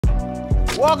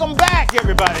Welcome back,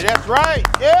 everybody. That's right.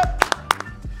 Yep.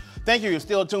 Thank you. You're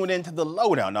still tuned into The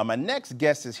Lowdown. Now, my next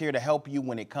guest is here to help you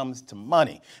when it comes to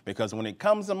money, because when it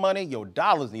comes to money, your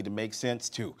dollars need to make sense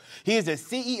too. He is the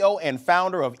CEO and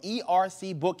founder of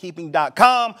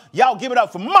ERCbookkeeping.com. Y'all give it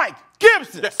up for Mike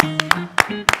Gibson.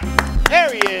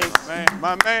 There he is. Man,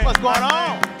 my man. What's going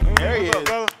on? There he is.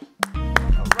 What's up,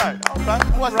 brother? All right.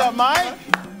 What's up, Mike?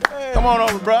 Hey. Come on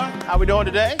over, bro. How we doing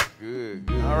today? Good.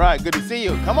 All right, good to see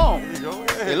you. Come on. There you go.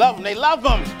 They love him. They love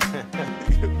him.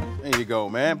 There you go,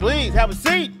 man. Please have a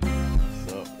seat.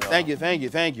 Thank you.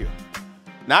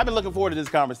 Now, I've been looking forward to this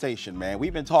conversation, man.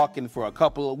 We've been talking for a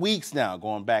couple of weeks now,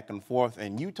 going back and forth,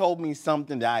 and you told me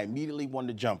something that I immediately wanted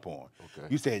to jump on. Okay.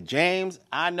 You said, James,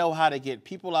 I know how to get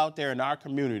people out there in our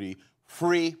community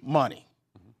free money.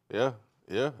 Yeah.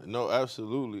 No,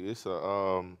 absolutely.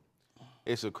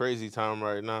 It's a crazy time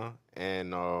right now,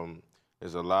 and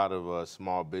there's a lot of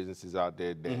small businesses out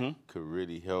there that could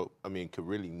really help. I mean, could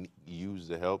really use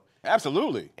the help.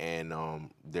 Absolutely. And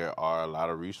there are a lot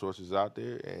of resources out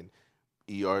there, and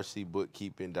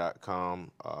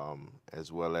ERCbookkeeping.com,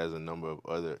 as well as a number of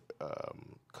other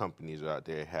companies out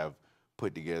there, have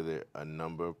put together a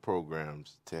number of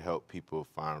programs to help people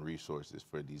find resources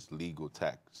for these legal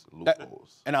tax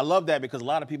loopholes. And I love that, because a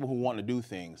lot of people who want to do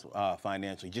things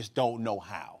financially just don't know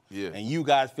how. Yeah. And you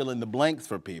guys fill in the blanks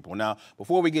for people. Now,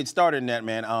 before we get started in that,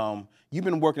 man, you've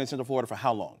been working in Central Florida for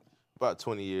how long? About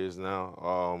 20 years now.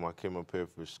 I came up here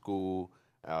for school,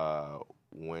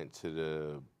 went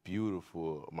to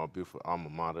my beautiful alma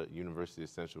mater, University of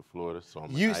Central Florida. So I'm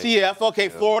UCF, okay,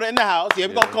 yep. Florida in the house. Yeah,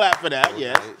 we're going to clap for that.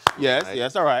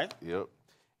 Yes, all right. Yep.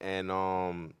 And,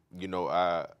 you know,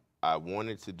 I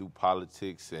wanted to do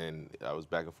politics, and I was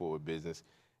back and forth with business,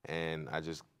 and I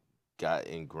just got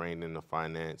ingrained in the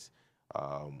finance.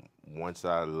 Once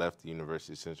I left the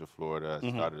University of Central Florida, I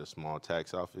started a small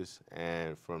tax office,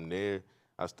 and from there,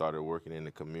 I started working in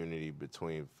the community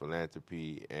between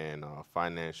philanthropy and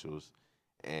financials,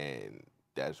 and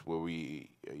that's where we,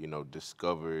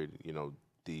 discovered,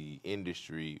 the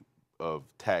industry of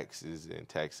taxes and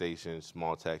taxation,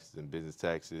 small taxes and business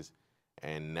taxes,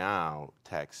 and now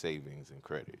tax savings and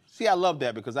credit. See, I love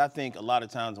that, because I think a lot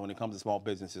of times when it comes to small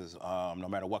businesses, no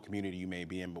matter what community you may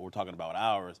be in, but we're talking about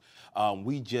ours,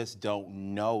 we just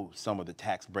don't know some of the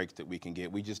tax breaks that we can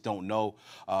get. We just don't know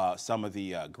some of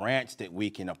the grants that we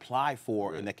can apply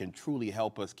for, and that can truly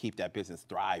help us keep that business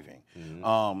thriving.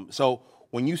 So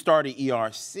when you started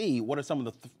ERC, what are some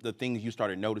of the things you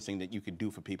started noticing that you could do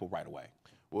for people right away?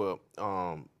 Well,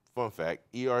 fun fact,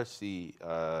 ERC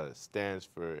stands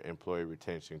for Employee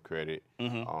Retention Credit.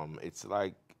 It's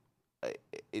like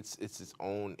it's its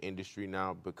own industry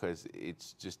now, because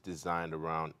it's just designed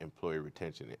around employee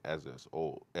retention as a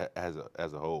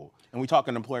whole. And we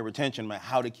talking employee retention, man,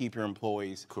 how to keep your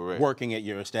employees working at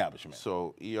your establishment.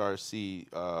 So ERC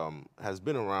has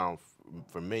been around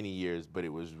for many years, but it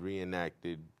was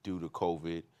reenacted due to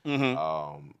COVID.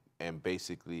 And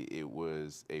basically, it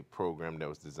was a program that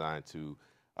was designed to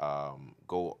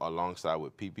go alongside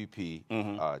with PPP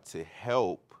to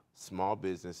help small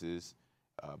businesses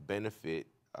benefit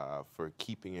for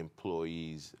keeping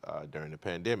employees during the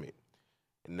pandemic.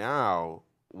 Now,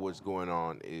 what's going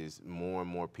on is more and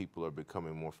more people are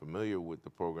becoming more familiar with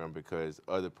the program, because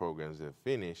other programs have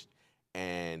finished,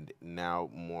 and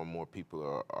now more and more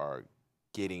people are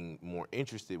getting more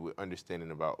interested with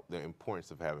understanding about the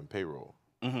importance of having payroll.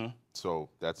 So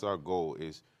that's our goal,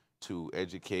 is to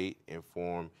educate,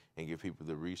 inform, and give people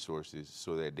the resources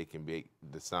so that they can make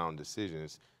the sound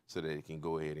decisions, so that they can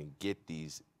go ahead and get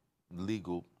these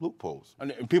legal loopholes.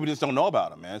 And people just don't know about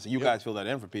them, man. So you guys fill that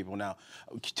in for people. Now,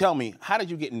 tell me, how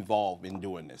did you get involved in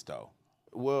doing this, though?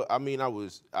 Well, I mean, I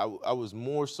was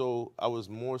more so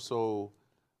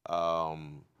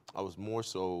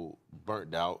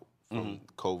burnt out from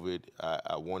COVID.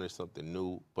 I wanted something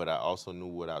new, but I also knew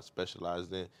what I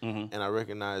specialized in, and I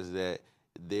recognized that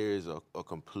there is a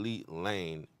complete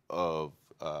lane of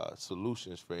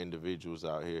solutions for individuals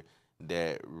out here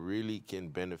that really can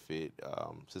benefit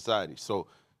society. So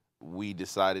we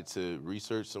decided to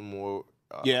research some more.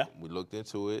 We looked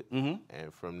into it,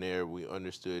 and from there we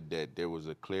understood that there was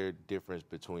a clear difference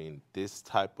between this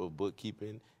type of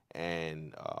bookkeeping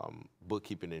and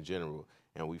bookkeeping in general,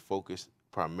 and we focused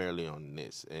primarily on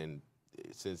this. And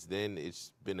since then,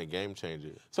 it's been a game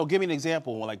changer. So give me an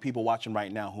example, like people watching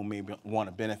right now who may want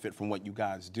to benefit from what you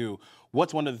guys do.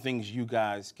 What's one of the things you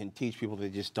guys can teach people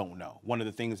that just don't know? One of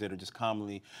the things that are just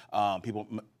commonly people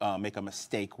make a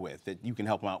mistake with that you can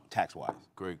help them out tax-wise?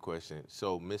 Great question.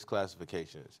 So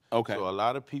misclassifications. Okay. So a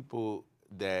lot of people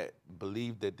that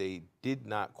believe that they did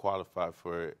not qualify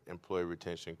for employee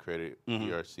retention credit,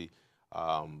 ERC,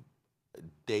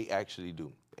 They actually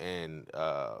do. And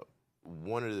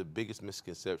one of the biggest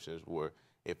misconceptions were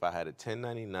if I had a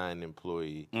 1099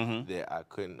 employee that I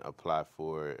couldn't apply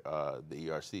for the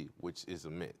ERC, which is a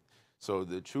myth. So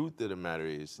the truth of the matter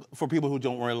is, for people who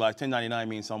don't realize, 1099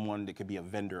 means someone that could be a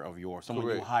vendor of yours, someone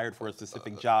you hired for a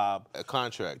specific job. A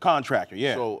contractor. Contractor,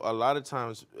 yeah. So a lot of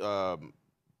times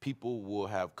people will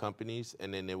have companies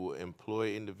and then they will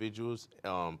employ individuals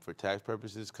for tax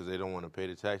purposes because they don't want to pay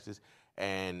the taxes,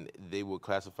 and they will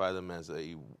classify them as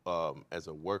a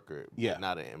worker, but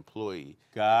not an employee.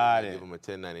 Got it. Give them a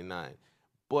 1099.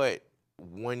 But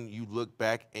when you look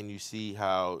back and you see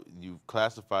how you've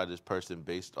classified this person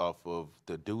based off of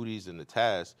the duties and the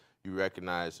tasks, you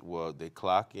recognize, well, they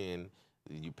clock in,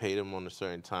 you pay them on a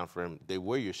certain time frame, they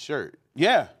wear your shirt.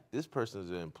 Yeah. This person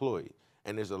is an employee.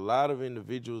 And there's a lot of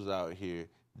individuals out here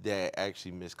that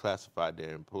actually misclassified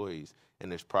their employees.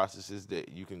 And there's processes that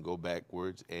you can go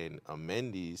backwards and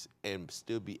amend these and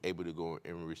still be able to go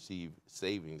and receive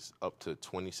savings up to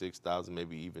 $26,000,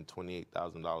 maybe even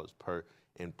 $28,000 per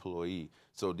employee.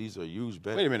 So these are huge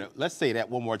benefits. Wait a minute. Let's say that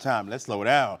one more time. Let's slow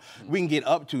down. We can get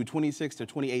up to $26,000 to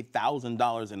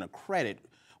 $28,000 in a credit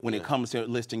when it comes to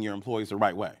listing your employees the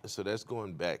right way. So that's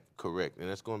going back, correct, and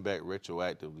that's going back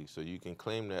retroactively. So you can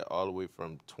claim that all the way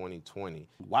from 2020.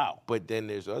 Wow. But then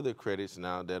there's other credits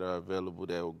now that are available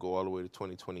that will go all the way to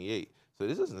 2028. So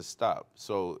this doesn't stop.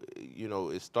 So, you know,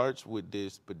 it starts with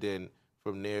this, but then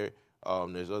from there,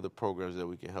 there's other programs that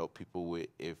we can help people with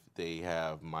if they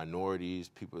have minorities,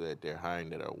 people that they're hiring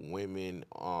that are women,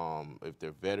 if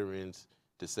they're veterans,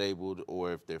 disabled,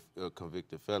 or if they're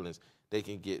convicted felons. They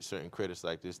can get certain credits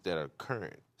like this that are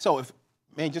current. So if,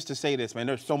 man, just to say this, man,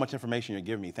 there's so much information you're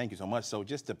giving me. Thank you so much. So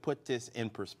just to put this in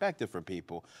perspective for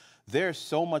people, there's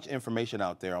so much information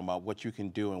out there about what you can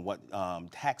do and what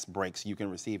tax breaks you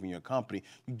can receive in your company.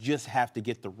 You just have to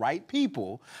get the right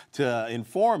people to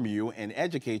inform you and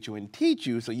educate you and teach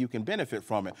you so you can benefit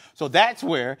from it. So that's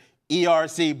where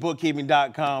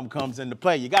ERCbookkeeping.com comes into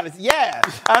play. You got to, yeah,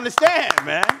 I understand,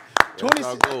 man. So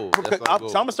I'm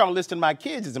gonna start listing my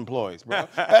kids as employees, bro.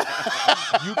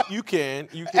 you can.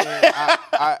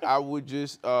 I would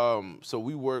just so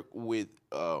we work with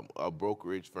a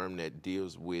brokerage firm that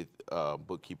deals with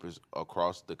bookkeepers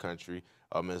across the country,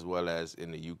 as well as in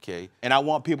the UK. And I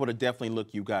want people to definitely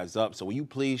look you guys up. So will you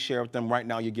please share with them right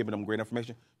now? You're giving them great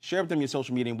information. Share with them your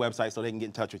social media and website so they can get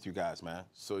in touch with you guys, man.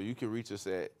 So you can reach us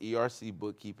at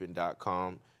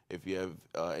ercbookkeeping.com. If you have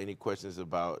any questions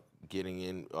about getting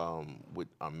in with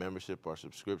our membership or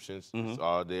subscriptions, it's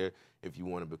all there. If you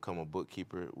want to become a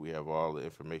bookkeeper, we have all the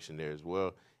information there as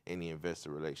well. Any investor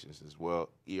relations as well.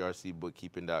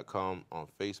 ercbookkeeping.com, on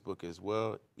Facebook as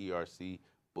well, ERC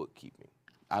Bookkeeping.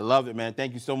 I love it, man.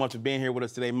 Thank you so much for being here with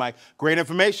us today, Mike. Great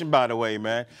information, by the way,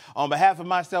 man. On behalf of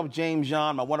myself, James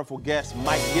John, my wonderful guest,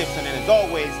 Mike Gibson, and as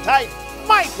always, tight,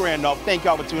 Mike Randolph. Thank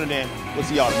y'all for tuning in. We'll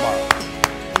see y'all tomorrow.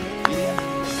 Yeah.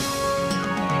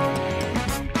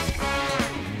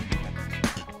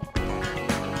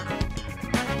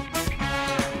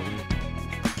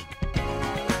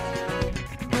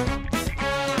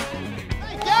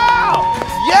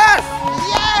 Yes!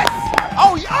 Yes!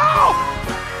 Oh,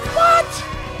 what?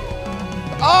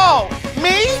 Oh,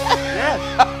 me? Yes.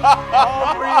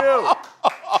 All for you.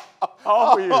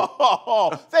 All for you. Oh,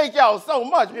 thank y'all so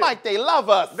much. Mike, they love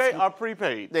us. They are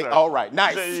prepaid. All right,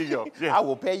 nice. There you go. Yeah. I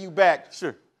will pay you back.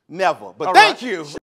 Sure. Never, but All thank right. you.